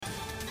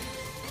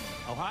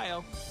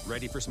Ohio,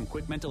 ready for some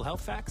quick mental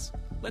health facts?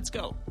 Let's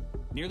go.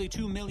 Nearly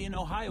 2 million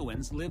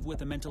Ohioans live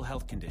with a mental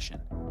health condition.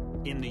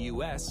 In the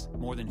U.S.,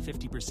 more than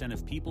 50%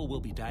 of people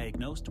will be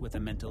diagnosed with a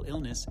mental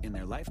illness in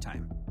their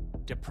lifetime.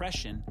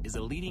 Depression is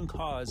a leading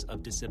cause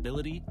of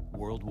disability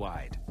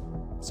worldwide.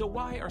 So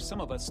why are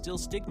some of us still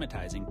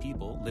stigmatizing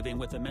people living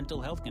with a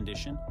mental health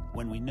condition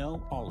when we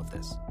know all of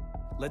this?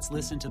 Let's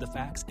listen to the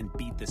facts and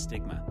beat the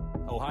stigma.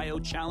 Ohio,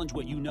 challenge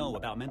what you know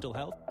about mental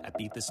health at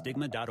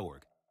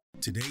beatthestigma.org.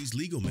 Today's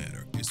Legal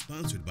Matter is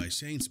sponsored by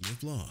Shane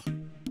Smith Law.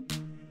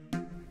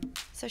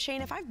 So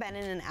Shane, if I've been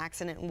in an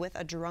accident with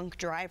a drunk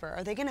driver,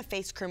 are they going to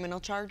face criminal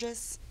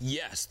charges?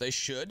 Yes, they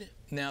should.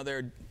 Now, there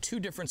are two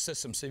different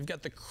systems. So you've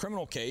got the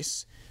criminal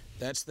case.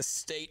 That's the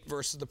state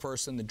versus the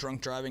person, the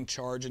drunk driving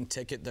charge and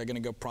ticket. They're going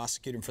to go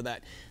prosecute him for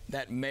that.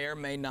 That may or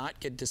may not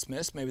get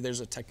dismissed. Maybe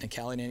there's a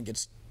technicality and it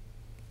gets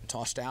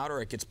tossed out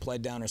or it gets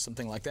played down or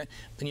something like that.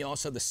 Then you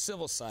also have the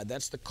civil side.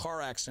 That's the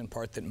car accident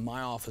part that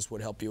my office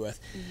would help you with,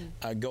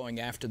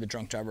 going after the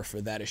drunk driver for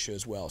that issue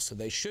as well. So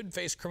they should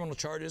face criminal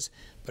charges,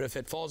 but if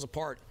it falls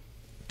apart,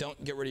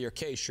 don't get rid of your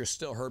case. You're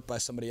still hurt by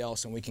somebody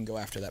else, and we can go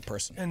after that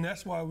person. And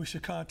that's why we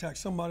should contact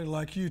somebody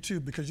like you, too,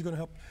 because you're going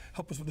to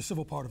help us with the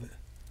civil part of it.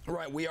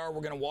 Right, we are.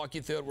 We're going to walk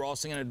you through it. We're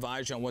also going to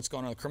advise you on what's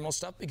going on with criminal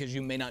stuff because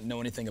you may not know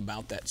anything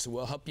about that. So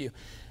we'll help you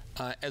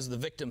as the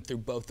victim through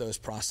both those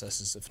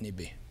processes if need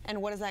be.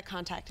 And what is that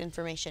contact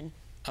information?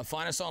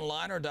 Find us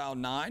online or dial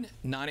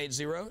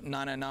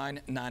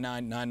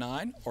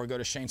 980-999-9999 or go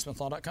to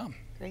shanesmithlaw.com.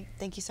 Great.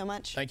 Thank you so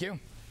much. Thank you.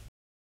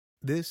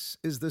 This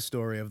is the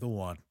story of the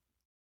one.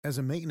 As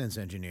a maintenance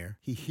engineer,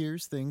 he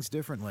hears things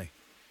differently.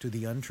 To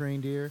the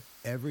untrained ear,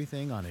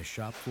 everything on his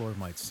shop floor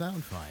might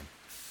sound fine,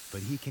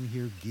 but he can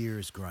hear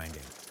gears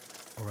grinding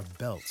or a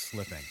belt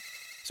slipping.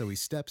 So he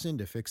steps in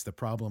to fix the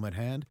problem at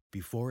hand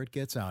before it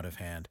gets out of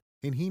hand.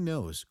 And he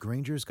knows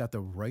Grainger's got the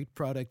right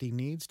product he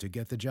needs to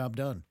get the job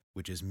done,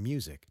 which is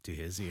music to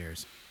his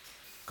ears.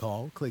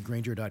 Call, click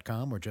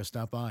Grainger.com, or just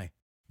stop by.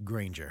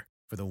 Grainger,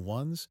 for the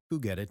ones who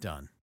get it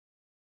done.